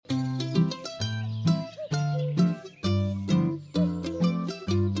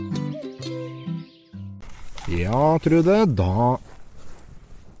Ja, Trude,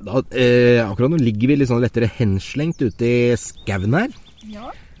 akkurat nå ligger vi litt sånn lettere henslengt ute i skauen her. Ja.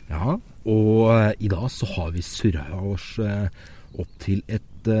 Ja, og i dag så har vi surret oss opp til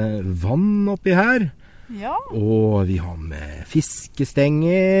et vann oppi her. Ja. Og vi har med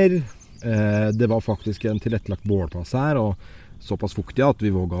fiskestenger. Det var faktisk en tilrettelagt bålplass her, og såpass fuktig at vi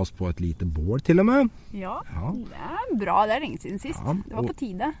våget oss på et lite bål til og med. Ja, Ja. det er bra. Det er lenge siden sist. Ja, Det var på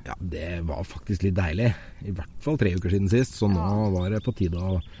tide. Ja, det var faktisk litt deilig. I hvert fall 3 uker siden sist, så nå var det på tide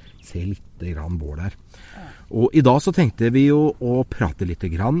å se litt grann bål her. Og i dag så tenkte vi jo å prate litt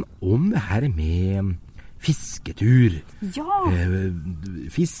grann om det her med fisketur. Ja,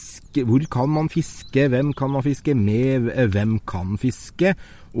 Hvor kan man fiske? Hvem kan man fiske med? Hvem kan fiske?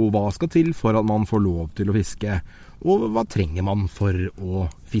 Og hva skal til for at man får lov til å fiske? Og hva trenger man for å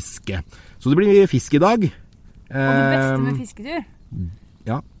fiske? Så det blir fisk i dag. og det beste med fisketur,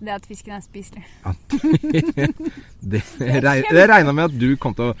 Ja. det er at fisken er spiselig. Ja. det regner med at du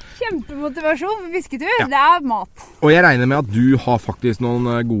kom til å... Kjempemotivasjon for fisketur. Ja. Det er mat. Og jeg regner med at du har faktisk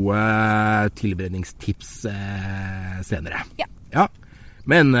noen gode tilberedningstips senere. Ja.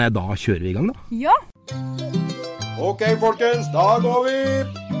 Men da kjører vi i gang da. Ja. Ok, folkens, da går vi.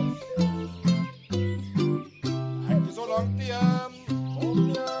 Det er ikke så langt igjen. Kom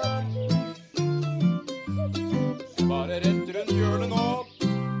igjen. Bare rett rundt hjørnet nå.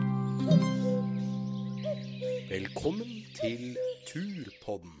 Velkommen til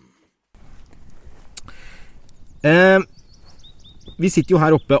Turpodden. Vi sitter jo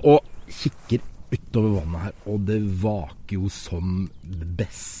her oppe og kikker utover vannet her, og det vaker jo som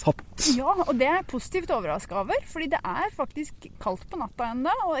besatt. Ja, og det er jeg positivt overrasket over, fordi det er faktisk kaldt på natta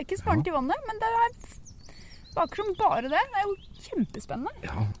enda, og det er ikke så varmt i vannet, men det vaker som bare det. Det er jo kjempespennende.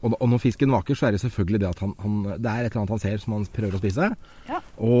 Ja, og når fisken vaker, så er det selvfølgelig det at det er et eller annet han ser som han prøver å spise. Ja.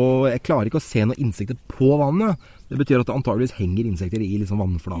 Og jeg klarer ikke å se noen insekter på vannet. Det betyr at det antageligvis henger insekter i liksom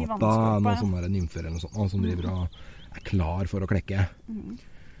vannflata, I vannskorpa, noen ja. sånne nymfer eller noe sånt, som driver og er klar for å klekke.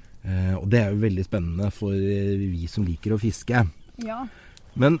 Og det er jo veldig spennende for vi som liker å fiske. Ja.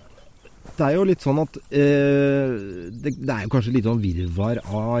 Men det er jo litt sånn at det er jo kanskje litt sånn virvar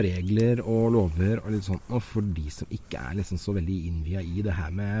av regler og lover og litt sånt, og for de som ikke er liksom så veldig innvia i det her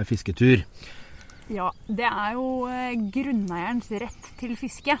med fisketur. Ja, det er jo grunneierens rett til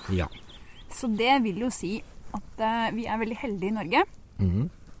fiske. Ja. Så det vil jo si at vi er veldig heldige i Norge,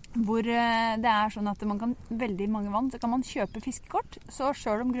 hvor det er sånn at man kan, veldig mange vann, så kan man kjøpe fiskekort. Så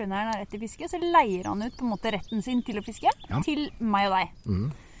selv om grunneieren har rett til fiske, så leier han ut på en måte retten sin til å fiske, til meg og deg.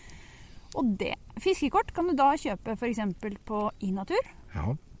 Og det fiskekort kan du da kjøpe for eksempel på iNatur.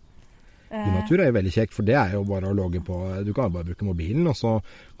 Ja. iNatur er jo veldig kjekt, for det er jo bare å logge på. Du kan jo bare bruke mobilen, og så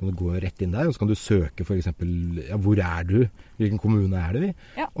kan du gå rett inn der, og så kan du søke for eksempel, hvor er du? Hvilken kommune er det vi?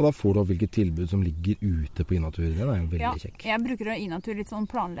 Ja. Og da får du opp hvilket tilbud som ligger ute på iNatur. Det er jo veldig kjekt. Jeg bruker iNatur litt sånn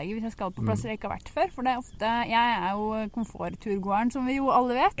planlegge hvis jeg skal på plasser jeg ikke har vært før, for det er ofte, jeg er jo komfortturgåeren, som vi jo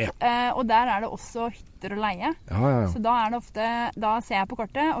alle vet, og der er det også hytter å leie. Ja. Så da er det ofte, da ser jeg på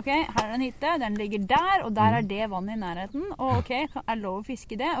kortet, ok, her er en hytte, den ligger der, og der er det vannet i nærheten, og ok, er det lov å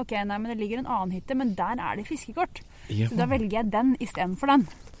fiske det? Ok, nei, men det ligger en annen hytte, men der er det fiskekort. Ja. Så da velger jeg den i stedet for den.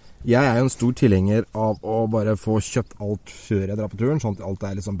 Jeg er jo en stor tilhenger av å bare få kjøpt alt før jeg drar på turen, sånn at alt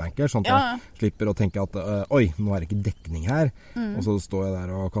er litt sånn banker, sånn at jeg slipper å tenke at oi, nå er det ikke dekning her, og så står jeg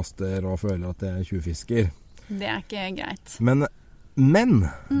der og kaster og føler at jeg tjuvfisker. Det er ikke greit. Men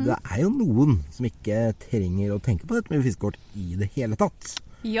det er jo noen som ikke trenger å tenke på dette med fiskekort i det hele tatt.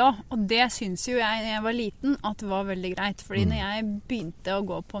 Ja, og det synes jo jeg, når jeg var liten, at det var veldig greit. Fordi når jeg begynte å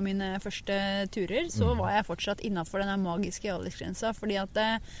gå på mine første turer, så var jeg fortsatt innenfor denne magiske aldersgrensa. Fordi at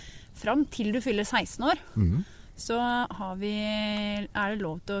fram til du fyller 16 år, så er det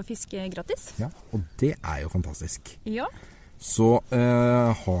lov til å fiske gratis. Ja, og det er jo fantastisk. Ja. Så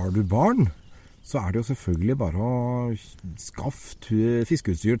har du barn, så er det jo selvfølgelig bare å skaffe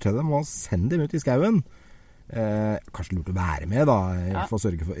fiskeutstyr til dem og sende dem ut i skauen. Kanskje lurt å være med da, i hvert fall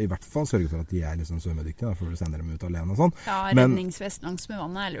sørge for at de er liksom svømmedyktige da, før du sender dem ut alene og sånn. Ja, redningsvest langs med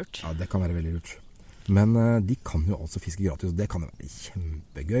vannet er lurt. Ja, det kan være veldig lurt. Men de kan jo altså fiske gratis, og det kan jo være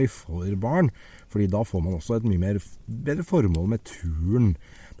kjempegøy for barn, fordi da får man også et mye bedre formål med turen.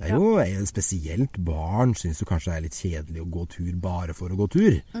 Det er jo spesielt barn synes jo kanskje det er litt kjedelig å gå tur bare for å gå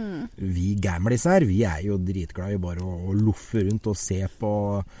tur. Vi gamlis her, vi er jo dritglade i bare å luffe rundt og se på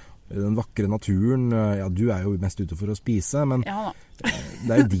den vakre naturen. Ja, du er jo mest ute for å spise, men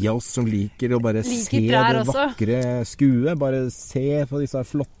det er jo de av oss som liker å bare se det vakre skue, bare se på disse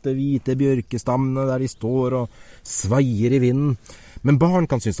flotte hvite bjørkestammene der de står og svaier i vinden. Men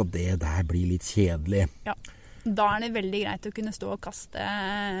barn kan synes at det der blir litt kjedelig. Ja. Da er det veldig greit å kunne stå og kaste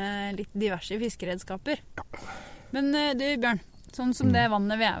litt diverse fiskeredskaper. Ja. Men du, Bjørn, sånn som det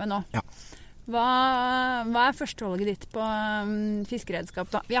vannet vi er ved nå. Ja. Hva er førstevalget ditt på fiskeredskap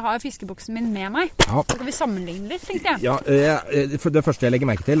da? Jeg har jo fiskeboksen min med meg. Ja. Så skal vi sammenligne litt, tenkte jeg. Ja, for det første jeg legger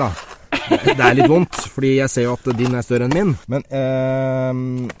merke til da, det er litt vondt, fordi jeg ser jo at din er større enn min. Men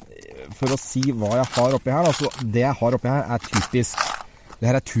for å si hva jeg har oppi her, altså det jeg har oppi her er typisk, det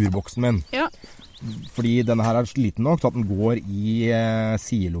her er turboksen min. Ja. Fordi denne her er sliten nok til at den går i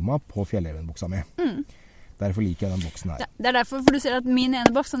sidelomma på fjellrevenbuksa mi. Derfor liker jeg den boksen her. Det er derfor, for du ser at min ene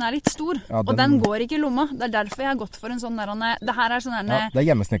boks den er litt stor, Ja, og den går ikke i lomma. Det er derfor jeg har gått for en sånn der, det her er sånn Ja, det er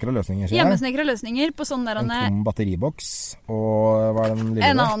hjemmesnekra løsninger, ser jeg. hjemmesnekra løsninger på sånn der, En tom batteriboks, og hva er den lille?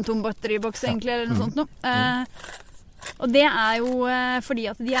 en annen tom batteriboks egentlig, eller noe sånt noe. Og det er jo fordi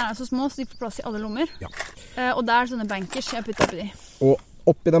at de er så små, så de får plass i alle lommer. Ja. Og det er sånne bankers jeg putter oppi de. Og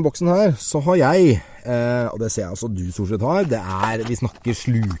oppi den boksen her, så har jeg, og det ser jeg også du stort sett har, vi snakker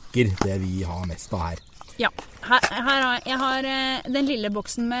sluker, det vi har mest av her. Ja, jeg har den lille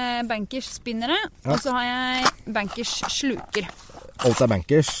boksen med bankers spinnere, og så har jeg bankers sluker. Alt er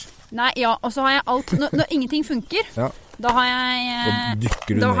bankers. Nei, ja, og så har jeg alt, når ingenting funker, Ja. da har jeg,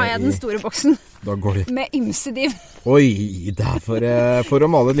 dykker du da ned har jeg den store boksen Da går det. med ymsediv. Oi, det er for å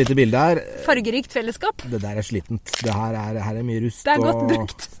male et lite bilde her. Fargerikt fellesskap. Det der er slitent. Det her er mye rust. Det er godt og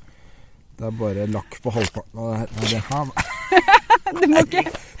brukt. Det er bare lakk på halvparten. Det her. Du må ikke...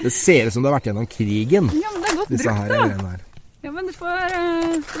 Det ser ut som det har vært gjennom krigen. Ja, men det er godt Disse brukt her da. greiene her. Ja, men du skal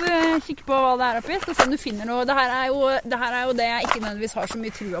du kikke på hva det er oppi, så se om du finner noe. Det her er jo det jeg ikke nødvendigvis har så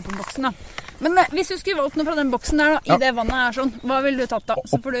mye trua på boksen da. Men hvis du skulle valgt noe fra den boksen der da, i det vannet er sånn, hva ville du tatt da?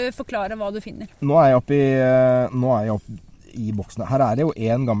 Så får du forklare hva du finner. Nå er jeg oppe i boksen. Her er det jo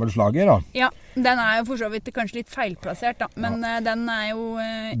en gammel slager da. Ja, den er jo for så vidt kanskje litt feilplassert da, men den er jo...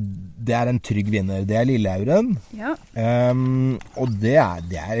 Det er en trygg vinner. Det er Lilleauren. Ja. Og det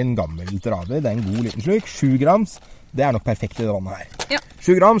er en gammel traver. Det er en god liten sluk. 7 grams. Det er nok perfekt i det vannet her. Ja.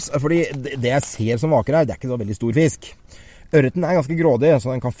 7 grams, fordi det jeg ser som vaker her, det er ikke så veldig stor fisk. Ørreten er ganske grådig,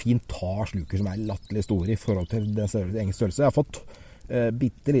 så den kan fint ta sluker som er latterlig store i forhold til den egen størrelse. Jeg har fått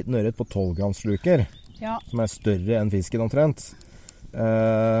bitte liten ørret på 12 grams sluker, som er større enn fisken omtrent.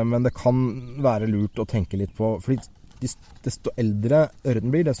 Men det kan være lurt å tenke litt på, fordi desto eldre ørreten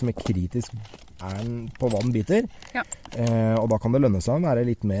blir, desto mer kritisk er den på hva den biter. Ja. Og da kan det lønne seg å være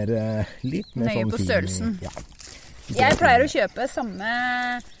litt mer nøye sånn på størrelsen. Ja. Jeg pleier å kjøpe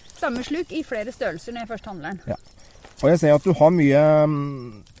samme sluk i flere størrelser når jeg først handler den. Ja. Og jeg ser at du har mye...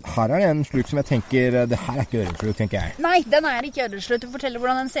 Her er det en sluk som jeg tenker... Det her er ikke ørretsluk, tenker jeg. Nei, den er ikke ørretsluk. Du forteller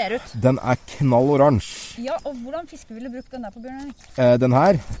hvordan den ser ut. Den er knall oransje. Ja, og hvordan fiske ville du brukt den der på, Bjørn Erik? Den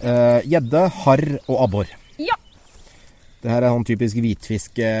her, gjedde, harr og abbor. Ja. Det her er sånn typisk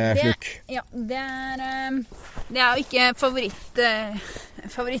hvitfisksluk. Ja, det er jo ikke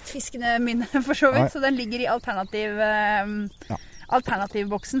favorittfiskene mine, for så vidt. Nei. Så den ligger i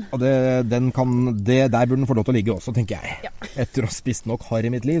alternativboksen. Og der burde den få lov til å ligge også, tenker jeg. Ja. Etter å ha spist nok harr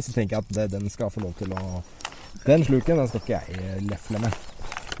i mitt liv, så tenker jeg at den skal få lov til å... Den sluken, den skal ikke jeg lefle med.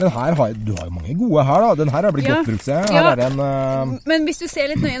 Men du har jo mange gode her da. Den her har blitt godt brukt, ser jeg. Her er men hvis du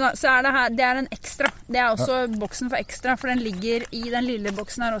ser litt nøye da, så er det er en ekstra. Det er også boksen for ekstra, for den ligger i den lille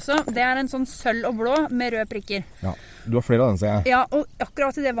boksen her også. Det er en sånn sølv og blå med røde prikker. Ja, du har flere av den, ser jeg. Ja, og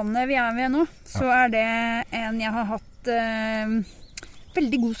akkurat i det vannet vi er ved nå, så er det en jeg har hatt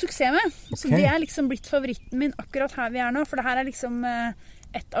veldig god suksess med. Okay. Så det er liksom blitt favoritten min akkurat her vi er nå, for det her er liksom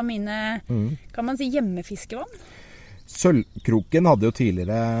et av mine, kan man si, hjemmefiskevann. Sølvkroken hadde jo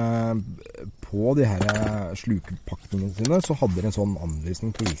tidligere på de her slukpakningene sine, så hadde de en sånn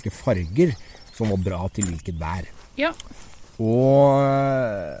anvisning på hvilke farger som var bra til hvilket vær. Ja. Og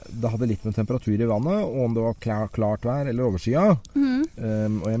det hadde litt med temperatur i vannet, og om det var klart vær eller overskya.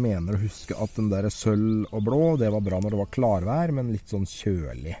 Og jeg mener å huske at den der sølv og blå, det var bra når det var klarvær, men litt sånn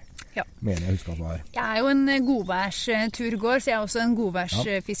kjølig. Ja. Mener jeg husker at det var. Jeg er jo en godværsturgåer, så jeg er også en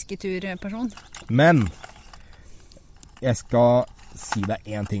godværsfisketurperson. Men jeg skal si deg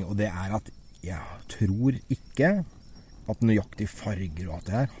en ting, og det er at jeg tror ikke at nøyaktig farger og alt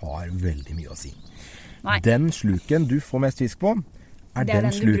det her har veldig mye å si. Nei. Den sluken du får mest fisk på, er den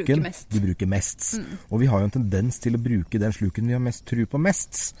sluken du bruker mest. Og vi har jo en tendens til å bruke den sluken vi har mest tro på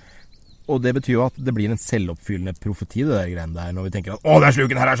mest. Og det betyr jo at det blir en selvoppfyllende profeti, det der greiene der, når vi tenker at «Å, den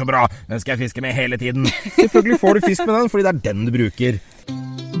sluken her er så bra, den skal jeg fiske med hele tiden». Selvfølgelig får du fisk med den, fordi det er den du bruker.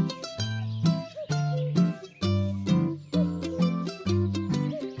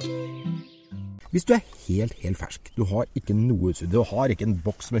 Hvis du er helt fersk, du har ikke noe utstyr, du har ikke en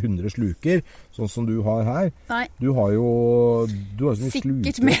boks med 100 sluker, sånn som du har her. Nei. Du har så mye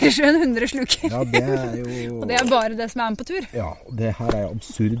Sikkert sluker. mer enn 100 sluker. Ja, det er jo... Og det er bare det som er med på tur. Ja, det her er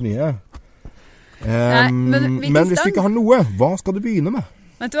absurd mye. Nei, men men hvis du ikke har noe, hva skal du begynne med?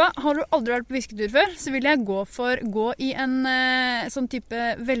 Vet du hva? Har du aldri vært på fisketur før, så vil jeg gå i en sånn type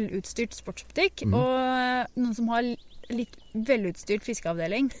velutstyrt sportsbutikk, og noen som har litt velutstyrt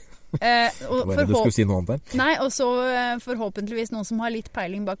fiskeavdeling. Og du skulle si noe annet der? Nei, og så forhåpentligvis noen som har litt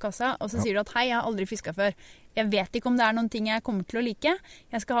peiling bak kassa, og så sier du at hei, jeg har aldri fisket før. Jeg vet ikke om det er noen ting jeg kommer til å like.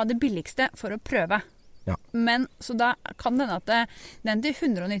 Jeg skal ha det billigste for å prøve. Ja. Men, så da kan det hende at den til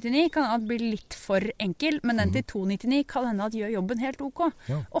 199 kan hende at blir litt for enkel, men den til 299 kan hende at gjør jobben helt ok.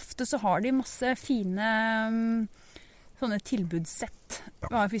 Ja. Ofte så har de masse fine sånne tilbudssett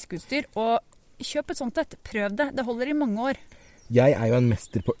av fiskeutstyr, og kjøp et sånt et. Prøv det. Det holder i mange år. Jeg er jo en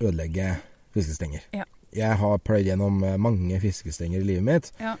mester på å ødelegge fiskestenger. Ja. Jeg har pløyd gjennom mange fiskestenger i livet mitt.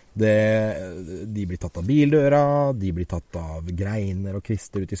 Ja. De blir tatt av bildøra, de blir tatt av greiner og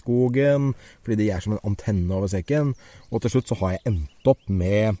kvister ute i skogen, fordi de er som en antenne over sekken. Og til slutt så har jeg endt opp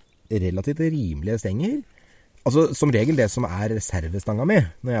med relativt rimelige stenger. Altså som regel det som er reservestanga mi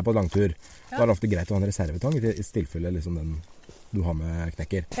når jeg er på langtur. Da er det ofte greit å ha en reservetang i tilfelle liksom den du har med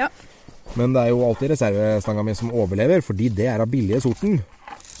knekker. Ja. Men det er jo alltid reservestanga mi som overlever, fordi det er av billige sorten.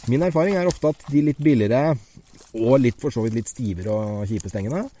 Min erfaring er ofte at de litt billigere, og for så vidt litt stivere og kjipe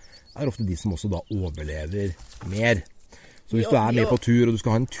stengene, er ofte de som også da overlever mer. Så hvis du er med på tur, og du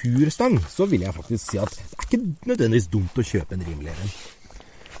skal ha en turstang, så vil jeg faktisk si at det er ikke nødvendigvis dumt å kjøpe en rimeligere.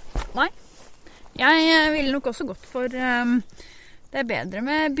 Nei. Jeg ville nok også gått for... Det er bedre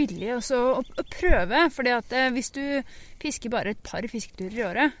med billig også å prøve, fordi at hvis du fisker bare et par fisketurer i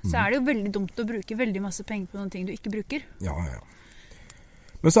året, så er det jo veldig dumt å bruke veldig masse penger på noen ting du ikke bruker. Ja.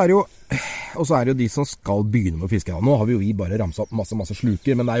 Men så er det jo de som skal begynne med å fiske. Nå har vi bare ramset opp masse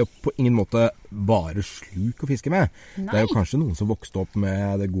sluker, men det er jo på ingen måte bare sluk å fiske med. Nei. Det er jo kanskje noen som vokste opp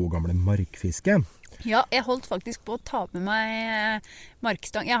med det gode gamle markfisket. Ja, jeg holdt faktisk på å ta med meg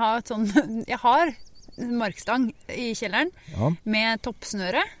markstang. Jeg har markstang i kjelleren med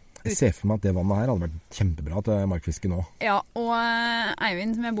toppsnøre. Jeg ser for meg at det vannet her hadde vært kjempebra til markfiske nå. Ja, og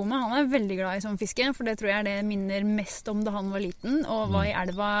Eivind som jeg bor med, han er veldig glad i sånn fiske, for det tror jeg det minner mest om da han var liten, og var i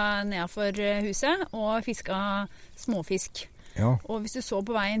elva nedenfor huset, og fiska småfisk. Ja. Og hvis du så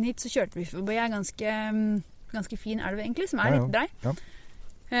på veien hit, så kjørte vi forbi en ganske fin elv egentlig, som er litt brei. Ja.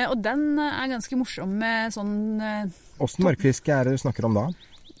 Og den er ganske morsom med sånn... Hvordan markfiske er det du snakker om da?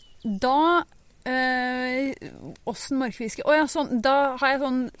 Åssen markfiske? Da har jeg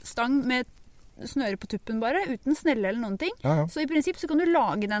sånn stang med snøre på tuppen bare, uten snelle eller noen ting. Ja. Så i prinsipp så kan du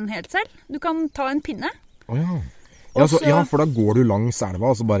lage den helt selv. Du kan ta en pinne. For da går du langs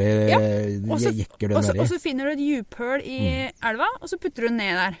elva, og så bare jekker du nedi. Og så finner du et djuphull i elva, og så putter du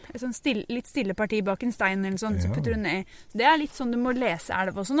ned der. Et sånn litt stille parti bak en stein eller sånn, så putter du ned. Det er litt sånn du må lese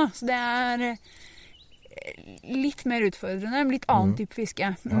elva og sånn da. Så det er litt mer utfordrende, litt annen type fiske.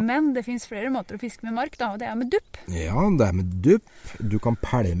 Ja. Men det finnes flere måter å fiske med mark da, og det er med dupp. Ja, det er med dupp. Du kan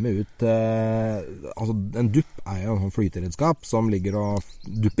pælme ut en dupp er jo en flyteredskap som ligger og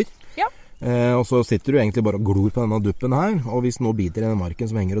dupper. Ja. Og så sitter du egentlig bare og glor på denne duppen her, og hvis noe biter i den marken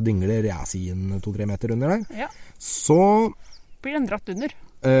som henger og dingler, si 2-3 meter under der, så blir den dratt under.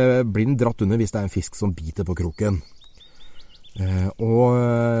 Blir den dratt under hvis det er en fisk som biter på kroken.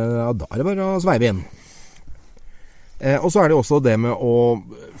 Og da er det bare å sveive inn. Og så er det også det med å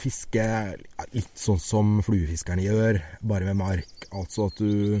fiske litt sånn som fluefiskerne gjør, bare med mark. Altså at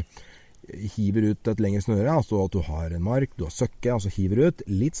du hiver ut et lengre snøre, altså at du har en mark, du har søkke, altså hiver ut.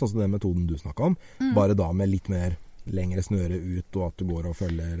 Litt sånn som den metoden du snakket om, bare da med litt mer lengre snøre ut, og at du går og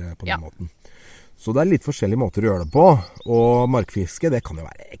følger på den måten. Så det er litt forskjellige måter å gjøre det på, og markfiske, det kan jo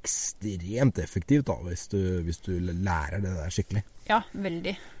være ekstremt effektivt da, hvis du lærer det der skikkelig. Ja,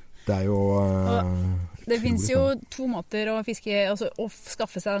 veldig. Det er jo... det finnes jo 2 måter å fiske, altså å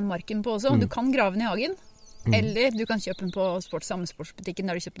skaffe seg den marken på også. Du kan grave den i hagen, eller du kan kjøpe den på samme sportsbutikken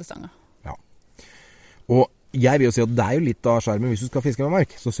der du kjøpte stanga. Ja. Og jeg vil jo si at det er jo litt av skjermen hvis du skal fiske med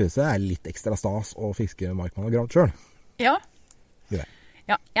mark, så synes jeg det er litt ekstra stas å fiske mark man har gravd selv. Ja.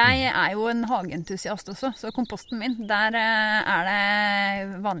 Ja, jeg er jo en hageentusiast også, så komposten min, der er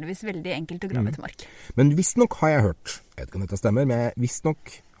det vanligvis veldig enkelt å grave etter mark. Men visstnok har jeg hørt, jeg vet ikke om dette stemmer, men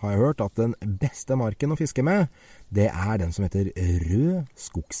visstnok har jeg hørt at den beste marken å fiske med, det er den som heter rød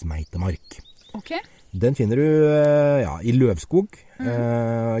skogsmeitemark. Ok. Den finner du i løvskog.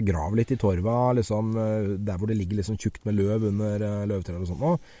 Grav litt i torva, liksom, der hvor det ligger liksom tjukt med løv under løvtrær og sånt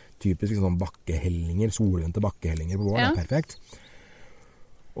nå. Typisk sånn bakkehellinger, solvendte bakkehellinger på våren, det er perfekt.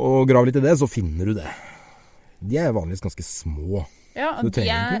 og graver litt i det, så finner du det. De vanligvis ganske små. Ja, og de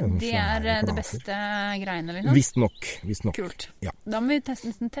er det beste greiene, liksom. Visst nok. Kult. Ja. Da må vi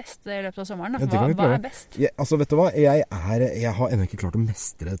nesten teste det I løpet av sommeren. Da. Ja, Hva best? Altså, vet du hva? Jeg har ennå ikke klart å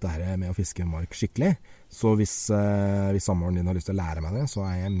mestre dette her med å fiske mark skikkelig. Så hvis samboeren din har lyst til å lære meg det, så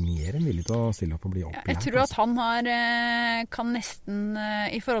jeg mer enn villig til å stille opp og bli opplært. Jeg tror at han kan nesten,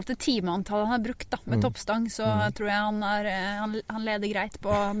 I forhold til timeantallet han har brukt da, med toppstang, så tror jeg han leder greit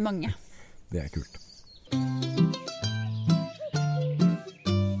på mange. Det kult.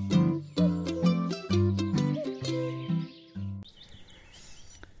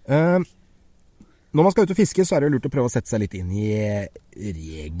 Når man skal ut og fiske, så det jo lurt å prøve å sette seg litt inn I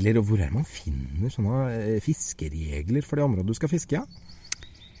regler, og hvor man finner sånne fiskeregler for det området du skal fiske, ja?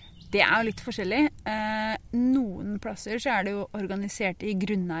 Det jo litt forskjellig. Noen plasser så det jo organisert I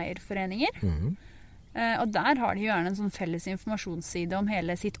grunneierforeninger, og der har de jo gjerne en sånn felles informasjonsside om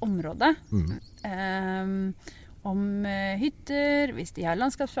hele sitt område. Om hytter, hvis de har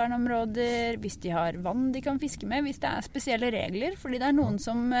landskapsvernområder, hvis de har vann de kan fiske med, hvis det spesielle regler, fordi det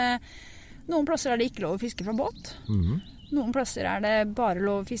noen plasser det ikke lov å fiske fra båt. Noen plasser det bare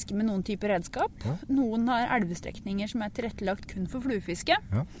lov å fiske med noen typer redskap. Ja. Noen har elvestrekninger som tilrettelagt kun for fluefiske.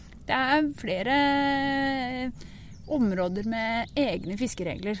 Ja. Det flere områder med egne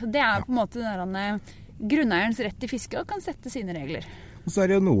fiskeregler. Så det på en måte grunneierens rett til fiske og kan sette sine regler. Og så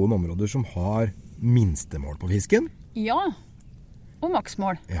det jo noen områder som har minstemål på fisken. Ja, og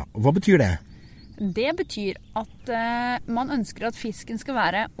maksmål. Ja, og hva betyr det? Det betyr at man ønsker at fisken skal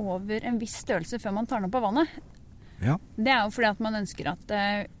være over en viss størrelse før man tar den opp av vannet. Ja. Det jo fordi at man ønsker at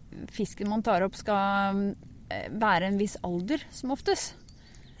fisken man tar opp skal være en viss alder, som oftest.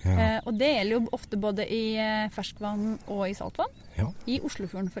 Ja. Og det gjelder jo ofte både I ferskvann og I saltvann. Ja. I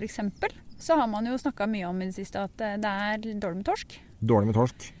Oslofjorden for eksempel, så har man jo snakket mye om I det siste at det dårlig med torsk. Dårlig med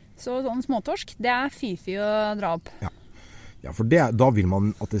torsk. Så sånn småtorsk, det fy å dra opp. Ja. Ja, for da vil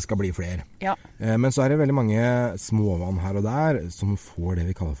man at det skal bli flere. Ja. Men så det veldig mange småvann her og der som får det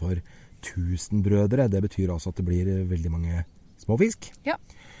vi kaller for tusenbrødre. Det betyr altså at det blir veldig mange små fisk. Ja.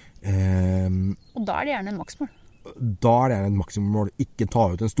 Og da det gjerne en maksmål. Da det gjerne en maksimummål. Ikke ta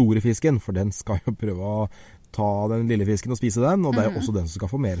ut den store fisken, for den skal jo prøve å ta den lille fisken og spise den, og det jo også den som skal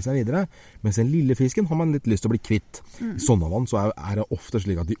formere seg videre. Mens den lille fisken har man litt lyst til å bli kvitt. I sånne vann så det ofte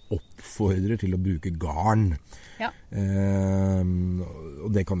slik at de oppfordrer til å bruke garn. Ja.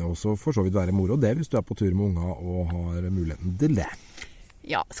 Og det kan jo også for så vidt være moro, det hvis du på tur med unga og har muligheten til det.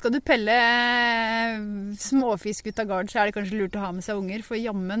 Ja, skal du pelle småfisk ut av garn, så det kanskje lurt å ha med seg unger, for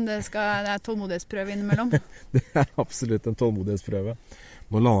jammen, det tålmodighetsprøve innimellom. Det absolutt en tålmodighetsprøve.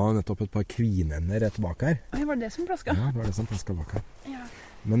 Nå la han nettopp et par kvinenner rett bak her. Oi, var det som plaska? Ja, det var det som plaska bak her. Ja.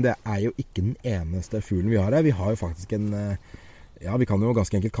 Men det jo ikke den eneste fuglen vi har her. Vi har jo faktisk vi kan jo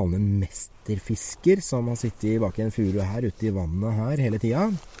ganske enkelt kalle den en mesterfisker, som har sittet bak en furu her, ute I vannet her hele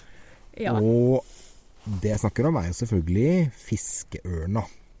tiden. Ja. Og det jeg snakker om jo selvfølgelig fiskeørna.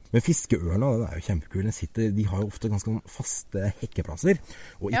 Men fiskeørna, den jo kjempekul. De har jo ofte ganske faste hekkeplasser.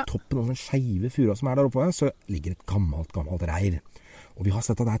 Og I toppen av den skeive fura som der oppe, så ligger et gammelt reir. Og vi har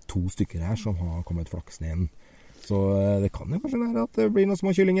sett at det 2 stykker her som har kommet flaksen igjen. Så det kan jo kanskje være at det blir noen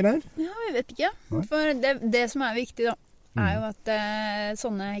små kyllinger her. Ja, vi vet ikke. Nei. For det som viktig da, jo at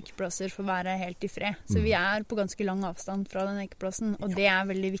sånne hekkeplasser får være helt I fred. Så vi på ganske lang avstand fra den hekkeplassen, og det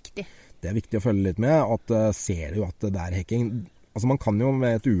veldig viktig. Det viktig å følge litt med, at ser du at det hekking. Altså man kan jo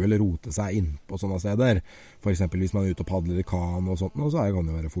med et uhell rote seg inn på sånne steder. For eksempel hvis man ute og padler I kan og sånt, så kan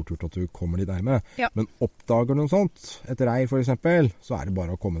det være fort gjort at du kommer litt nærme. Ja. Men oppdager noe sånt, et reir for eksempel, så det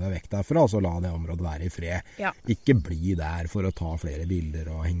bare å komme deg vekk derfra, så la det området være I fred. Ja. Ikke bli der for å ta flere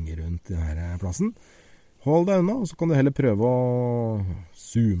bilder og henge rundt I denne plassen. Hold deg unna, og så kan du heller prøve å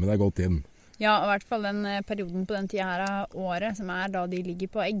zoome deg godt inn. Ja, I hvert fall den perioden på den tiden her av året, som da de ligger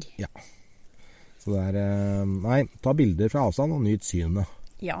på egg. Ja. Så det nei, ta bilder fra avstand og nyt synet.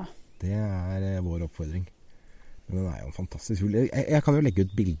 Ja. Det vår oppfordring. Men den jo en fantastisk fugl. Jeg kan jo legge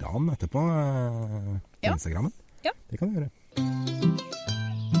ut bilder av den etterpå på Instagrammen. Ja. Det kan jeg gjøre.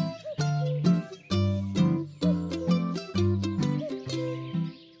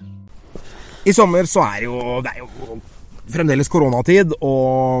 I sommer så det jo fremdeles koronatid,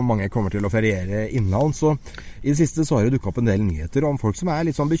 og mange kommer til å feriere innland, så I det siste så har det dukket opp en del nyheter om folk som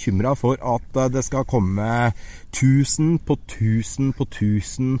litt sånn bekymret for at det skal komme 1000 på 1000 på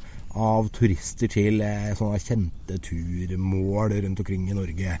 1000 av turister til sånne kjente turmål rundt omkring I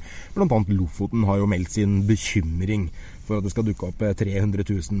Norge. Blant annet Lofoten har jo meldt sin bekymring for at det skal dukke opp 300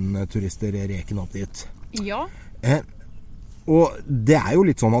 000 turister reken opp dit. Ja. Og det jo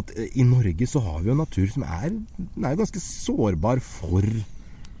litt sånn at I Norge så har vi jo natur som er ganske sårbar for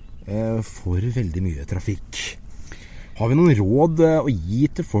for veldig mye trafikk. Har vi noen råd å gi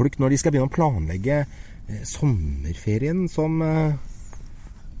til folk når de skal begynne å planlegge sommerferien som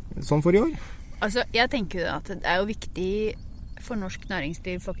for i år? Altså, jeg tenker at det jo viktig for norsk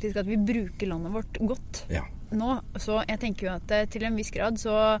næringsliv faktisk at vi bruker landet vårt godt. Ja. Nå, så jeg tenker jo at til en viss grad,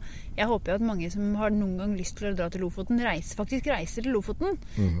 så jeg håper jo at mange som har noen gang lyst til å dra til Lofoten, reiser til Lofoten.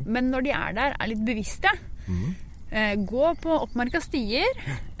 Men når de der, litt bevisste. Gå på oppmerka stier.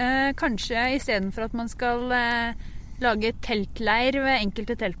 Kanskje i stedet for at man skal lage teltleir ved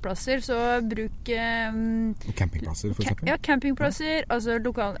enkelte teltplasser, så bruk campingplasser, for eksempel? Ja, campingplasser. Altså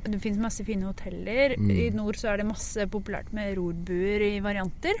det finnes masse fine hoteller. I nord så det masse populært med rorbuer i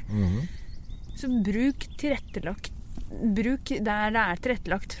varianter. Så bruk der det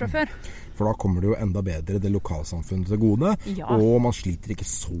tilrettelagt fra før. For da kommer det jo enda bedre det lokalsamfunnet til gode, og man sliter ikke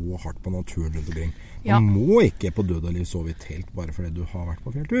så hardt på naturen rundt omkring. Man må ikke på død og liv sove i telt bare fordi du har vært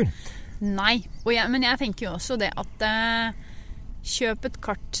på fjelltur. Nei, men jeg tenker jo også det at kjøp et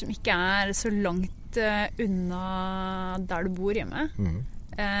kart som ikke så langt unna der du bor hjemme.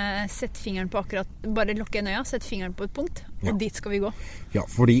 Sett fingeren på bare lukke en øya, sett fingeren på et punkt, og dit skal vi gå. Ja,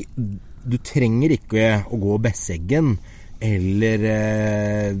 fordi du trenger ikke å gå Besseggen, eller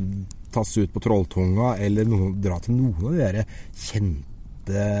tas ut på Trolltunga, eller dra til noen av de der kjente,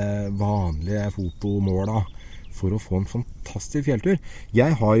 vanlige fotomåla for å få en fantastisk fjelltur.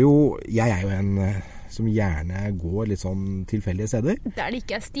 Jeg er jo en som gjerne går litt sånn tilfeldige steder. Der det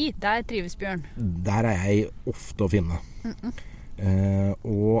ikke sti, der trives Bjørn. Der jeg ofte å finne.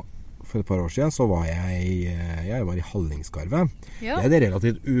 Og for et par år siden så var jeg var i Hallingskarvet. Det et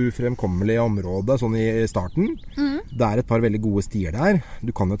relativt ufremkommelig område sånn i starten. Det et par veldig gode stier der.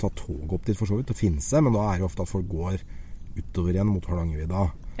 Du kan jo ta tog opp dit for så vidt og Finse, men da det jo ofte at folk går utover igjen mot Hardangervidda.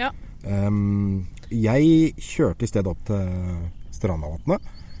 Jeg kjørte i stedet opp til Strandavatnet.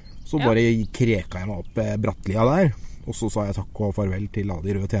 Så bare kreka jeg meg opp Brattlia der. Og så sa jeg takk og farvel til alle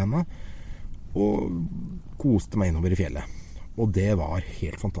de røde tene. Og koste meg innover i fjellet. Og det var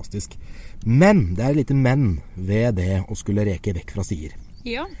helt fantastisk. Men det et lite men ved det å skulle reke vekk fra stier.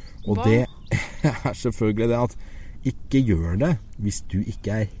 Og det selvfølgelig det at ikke gjør det hvis du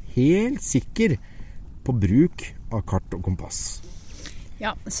ikke helt sikker på bruk av kart og kompass.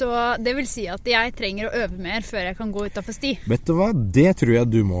 Ja, så det vil si at jeg trenger å øve mer før jeg kan gå utenfor sti. Vet du hva? Det tror jeg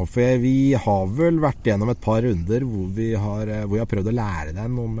du må, for vi har vel vært gjennom et par runder hvor vi har prøvd å lære deg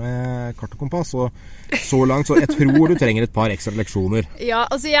noe med kart og kompass, og så langt, så jeg tror du trenger et par ekstra leksjoner. Ja,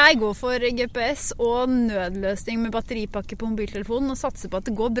 altså jeg går for GPS og nødløsning med batteripakke på mobiltelefonen og satser på at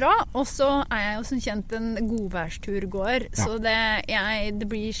det går bra, og så jeg jo som kjent en godværsturgåer, så det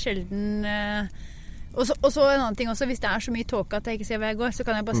blir sjelden... Og så en annen ting også, hvis det så mye tåke at jeg ikke ser hvor jeg går, så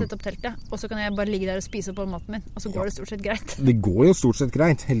kan jeg bare sette opp teltet, og så kan jeg bare ligge der og spise opp all maten min, og så går det stort sett greit. Det går jo stort sett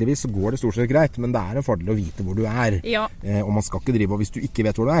greit, heldigvis så går det stort sett greit, men det en fordel å vite hvor du og man skal ikke drive, og hvis du ikke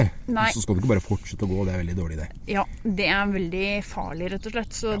vet hvor du så skal du ikke bare fortsette å gå, det veldig dårlig det. Ja, det veldig farlig rett og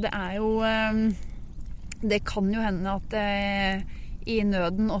slett, så det jo, det kan jo hende at i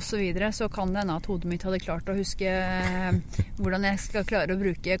nøden og så videre, så kan det hende at hodet mitt hadde klart å huske hvordan jeg skal klare å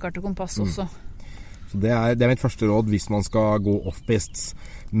bruke kart og kompass også. Så det mitt første råd hvis man skal gå off-pist.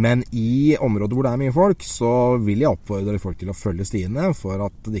 Men i områder hvor det mye folk, så vil jeg oppfordre folk til å følge stiene for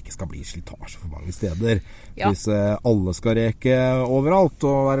at det ikke skal bli slitasje for mange steder. Hvis alle skal reke overalt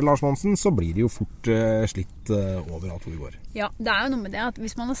og være Lars Monsen, så blir det jo fort slitt overalt hvor vi går. Ja, det jo noe med det at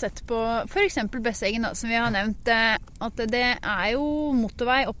hvis man har sett på for eksempel Besseggen, som vi har nevnt, at det jo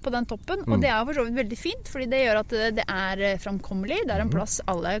motorvei opp på den toppen, og det jo for så vidt veldig fint, fordi det gjør at det framkommelig, det en plass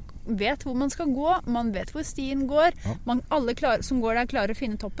alle vet hvor man skal gå, man vet hvor stien går, alle som går der klarer å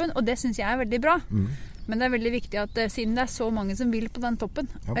finne toppen, og det synes jeg veldig bra. Men det veldig viktig at siden det så mange som vil på den toppen,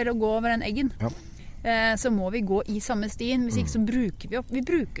 eller gå over den eggen, så må vi gå i samme stien. Hvis ikke så bruker vi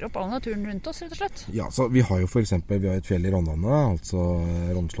bruker opp all naturen rundt oss, rett og slett. Ja, så vi har jo for eksempel, vi har et fjell i Rondane, altså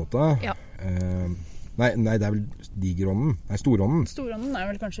Rondslottet. Nei, det vel Digeronden. Nei, Storronden. Storronden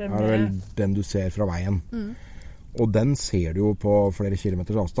vel kanskje... Det vel den du ser fra veien. Og den ser du jo på flere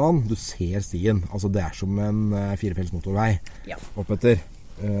kilometers avstand. Du ser stien. Altså det som en firefelts motorvei oppetter.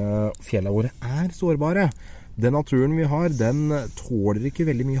 Fjellene våre sårbare. Den naturen vi har, den tåler ikke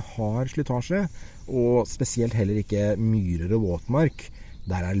veldig mye hard slitasje, og spesielt heller ikke myrer og våtmark.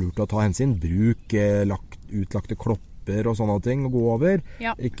 Der det lurt å ta hensyn. Bruk utlagte klopper og sånne ting å gå over.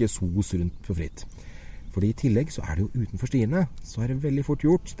 Ikke sos rundt på fritt. Fordi i tillegg så det jo utenfor stiene, så det veldig fort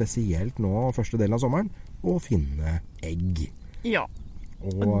gjort, spesielt nå første delen av sommeren, å finne egg. Ja,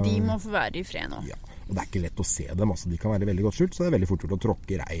 og de må få være i fred nå. Ja, og det ikke lett å se dem, altså de kan være veldig godt skjult, så det veldig fort gjort å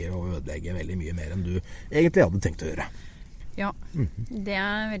tråkke i reier og ødelegge veldig mye mer enn du egentlig hadde tenkt å gjøre. Ja, det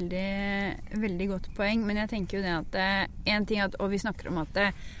veldig, veldig godt poeng, men jeg tenker jo det at en ting at, og vi snakker om at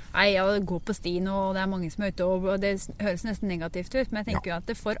jeg går på stien og det mange som ute, og det høres nesten negativt ut, men jeg tenker jo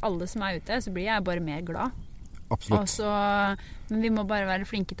at for alle som ute, så blir jeg bare mer glad. Absolutt. Også, men vi må bare være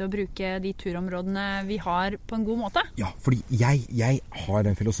flinke til å bruke de turområdene vi har på en god måte. Ja, fordi jeg har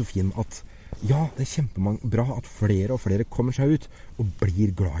den filosofien at ja, det kjempebra at flere og flere kommer seg ut og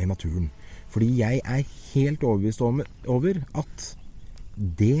blir glad i naturen. Fordi jeg helt overbevist over at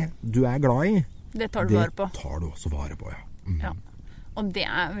det du glad i, det tar du vare på. Det tar du også vare på, ja. Ja. Og det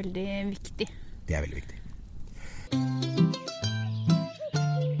veldig viktig. Det veldig viktig.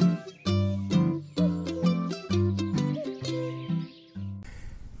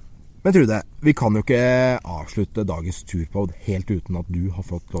 Men Trude, vi kan jo ikke avslutte dagens turpod helt uten at du har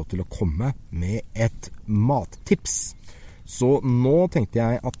fått lov til å komme med et mattips. Så nå tenkte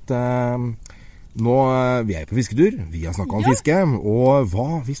jeg at vi på fisketur, vi har snakket om fiske, og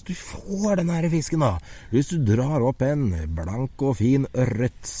hva hvis du får den her fisken da? Hvis du drar opp en blank og fin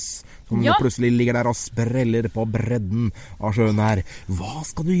ørret som plutselig ligger der og spreller på bredden av sjøen her, hva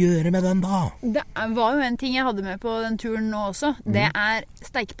skal du gjøre med den da? Det var jo en ting jeg hadde med på den turen nå også. Det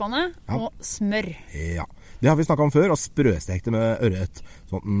stekepanne og smør. Ja, det har vi snakket om før, og sprøstekte med ørret,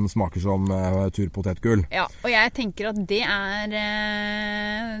 sånn at den smaker som turpotetgull. Ja, og jeg tenker at det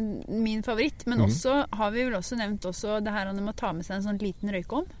min favoritt, men også har vi vel også nevnt også det her om å ta med seg en sånn liten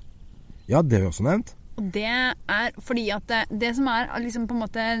røykeovn. Ja, det har vi også nevnt. Og det fordi at det som liksom på en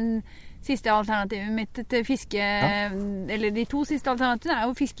måte siste alternativet mitt til fiske, eller de to siste alternativene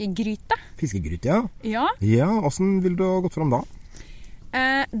jo fiskegryte. Fiskegryte, ja. Ja. Ja, hvordan vil du ha gått frem da?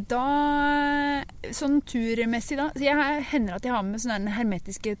 Sånn turmessig da, så jeg hender at jeg har med sånne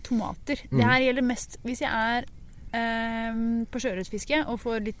hermetiske tomater. Det her gjelder mest hvis jeg på sjøørretfiske og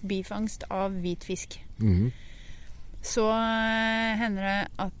får litt bifangst av hvit fisk. Så hender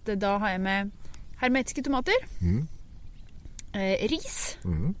det at da har jeg med hermetiske tomater, ris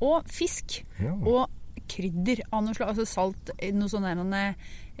og fisk og krydder av noe slag, altså salt, noe sånn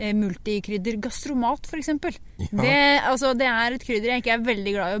multikrydder, gastromat for eksempel. Ja. Det et krydder jeg ikke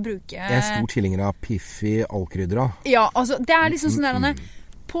veldig glad i å bruke. Jeg stor tilhenger av Piffi allkrydder. Ja, altså det liksom sånn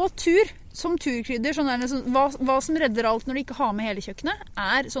på tur, som turkrydder, hva som redder alt når du ikke har med hele kjøkkenet,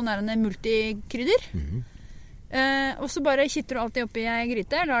 sånn multikrydder. Og så bare kitter du alltid oppi ei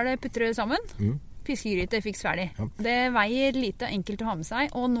gryte, lar det putre sammen. Fiskegryte fiks ferdig. Ja. Det veier lite enkelt å ha med seg.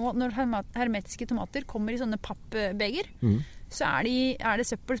 Og nå når hermetiske tomater kommer i sånne pappbeger, så det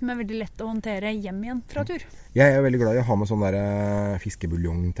søppel som veldig lett å håndtere hjem igjen fra tur. Jeg veldig glad i å ha med sånne der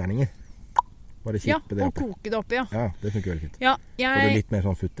fiskebuljongterninger. Bare kippe det oppi. Og koke det oppi, ja. Ja, det funker veldig fint. Ja, får du litt mer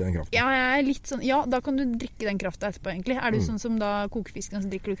sånn futt i den kraften. Ja, jeg litt sånn, da kan du drikke den kraften etterpå egentlig. Du sånn som da koker fisken, og så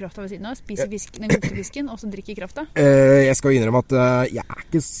drikker du kraften ved siden av? Spiser den kokte fisken, og så drikker kraften? Jeg skal innrømme at jeg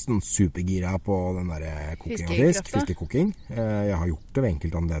ikke sånn supergira på den der koking av fisk. Fiskekoking. Jeg har gjort det ved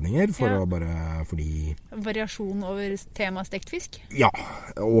enkelte anledninger, fordi variasjon over tema stekt fisk? Ja,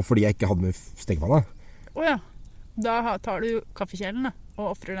 og fordi jeg ikke hadde med stekepanne. Åja. Da tar du kaffekjelen da,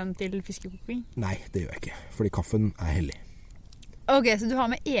 og offrer den til fiskekoking? Nei, det gjør jeg ikke, fordi kaffen hellig. Ok, så du har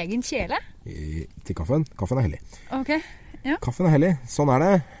med egen kjele? Til kaffen? Kaffen hellig. Ok, ja. Kaffen hellig, sånn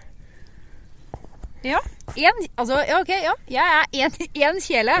det. Ja, ok, jeg en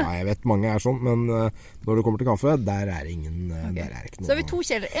kjele. Ja, jeg vet mange sånn, men når det kommer til kaffe, der ingen, okay. Der ikke noe. Så har vi 2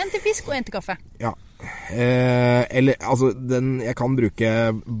 kjeler, en til fisk og en til kaffe. Ja, jeg kan bruke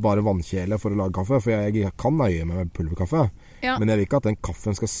bare vannkjele for å lage kaffe, for jeg kan nøye med pulverkaffe, men jeg vil ikke at den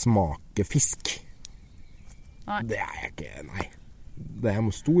kaffen skal smake fisk. Nei. Det jeg ikke, nei. Det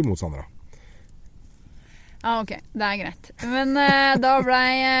stor motstander av. Ja, ok. Det greit. Men da ble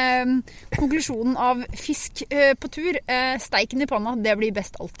konklusjonen av fisk på tur, steiken i panna, det blir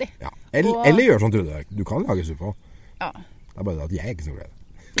best alltid. Ja. Eller gjør sånn, Trude. Du kan lage suppe også. Ja. Det bare det at jeg ikke så glad.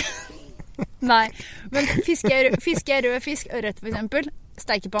 Nei, men fiske rød fisk, ørret for eksempel,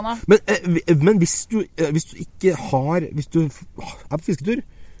 steikepanna. Men hvis du ikke har, hvis du på fisketur,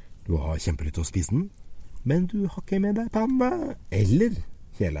 du har kjempelyst til å spise den, men du har ikke med deg panne eller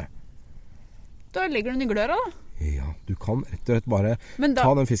kjele. Da legger du den i gløra da. Ja, du kan rett og slett bare ta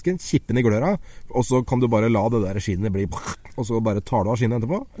den fisken, kippe den i gløra, og så kan du bare la det der skinnet bli, og så bare tar du av skinnet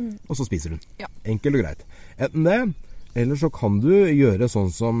etterpå, og så spiser du den. Ja. Enkelt og greit. Enten det, eller så kan du gjøre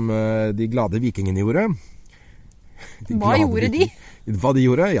sånn som de glade vikingene gjorde. Hva gjorde de? Hva de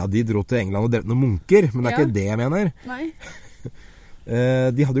gjorde? Ja, de dro til England og drev noen munker, men det ikke det jeg mener. Nei.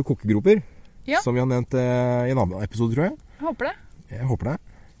 De hadde jo kokkegroper, som vi har nevnt i en annen episode, tror jeg. Jeg håper det. Jeg håper det.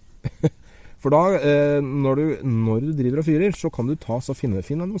 For da, når du driver og fyrer, så kan du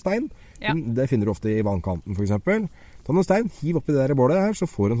finne noen stein. Ja. Det finner du ofte i vannkanten, for eksempel. Ta noen stein, hiv oppi det der bålet her, så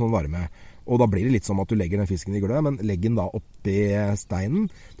får du en sånn varme. Og da blir det litt som at du legger den fisken i glød, men legg den da oppi steinen.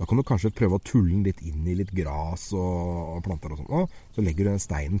 Da kan du kanskje prøve å tulle den litt inn i litt gras og planter og sånt. Så legger du den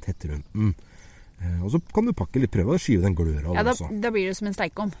steinen tett rundt den. Og så kan du prøve å skyve den gløra også. Da blir det som en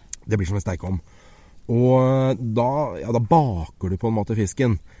steikeovn. Det blir som en steikeovn. Og da baker du på en måte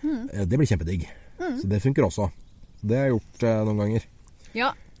fisken. Det blir kjempedigg. Så det funker også. Det har jeg gjort noen ganger. Ja,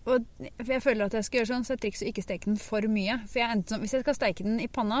 for jeg føler at jeg skal gjøre sånn, så jeg trikser ikke steke den for mye. For hvis jeg skal steke den i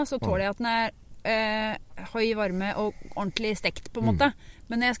panna, så tåler jeg at den er høy varme og ordentlig stekt på en måte.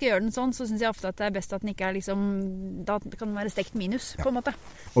 Men når jeg skal gjøre den sånn, så synes jeg ofte at det er best at den ikke er liksom, da kan den være stekt minus på en måte.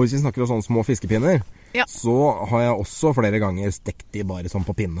 Og hvis vi snakker om sånne små fiskepinner, så har jeg også flere ganger stekt de bare sånn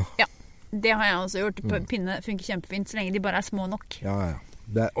på pinne. Ja, det har jeg også gjort. Pinne funker kjempefint, så lenge de bare er små nok. Ja.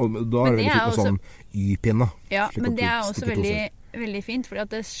 Og da er det veldig fint med sånn y-pinne. Ja, men det er også veldig fint, fordi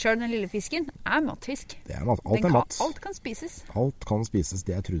at selv den lille fisken er matfisk. Det er mat. Alt er mat. Alt kan spises. Alt kan spises,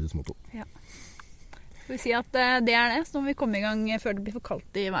 det er Trudes motto. Ja. Skal vi si at det er det, så nå må vi komme i gang før det blir for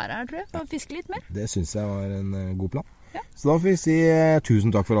kaldt i været her, tror jeg, for å fiske litt mer. Det synes jeg var en god plan. Ja. Så da får vi si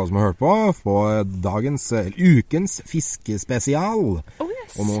tusen takk for alle som har hørt på ukens fiskespesial. Oh,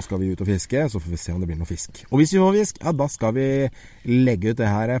 yes. Og nå skal vi ut og fiske, så får vi se om det blir noe fisk. Og hvis vi får fisk, da skal vi legge ut det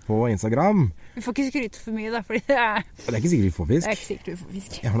her på Instagram. Vi får ikke skryte for mye da, fordi det er... Det er ikke sikkert vi får fisk. Det er ikke sikkert vi får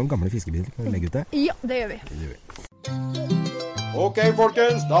fisk. Jeg har noen gamle fiskebiler, kan vi legge ut det? Ja, det gjør vi. Ok,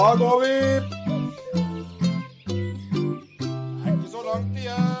 folkens, da går vi! Det er ikke så langt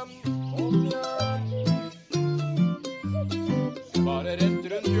igjen. Kom igjen. Bare rett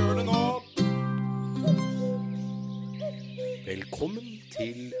rundt hjørnet nå. Velkommen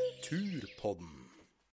til Turpodden.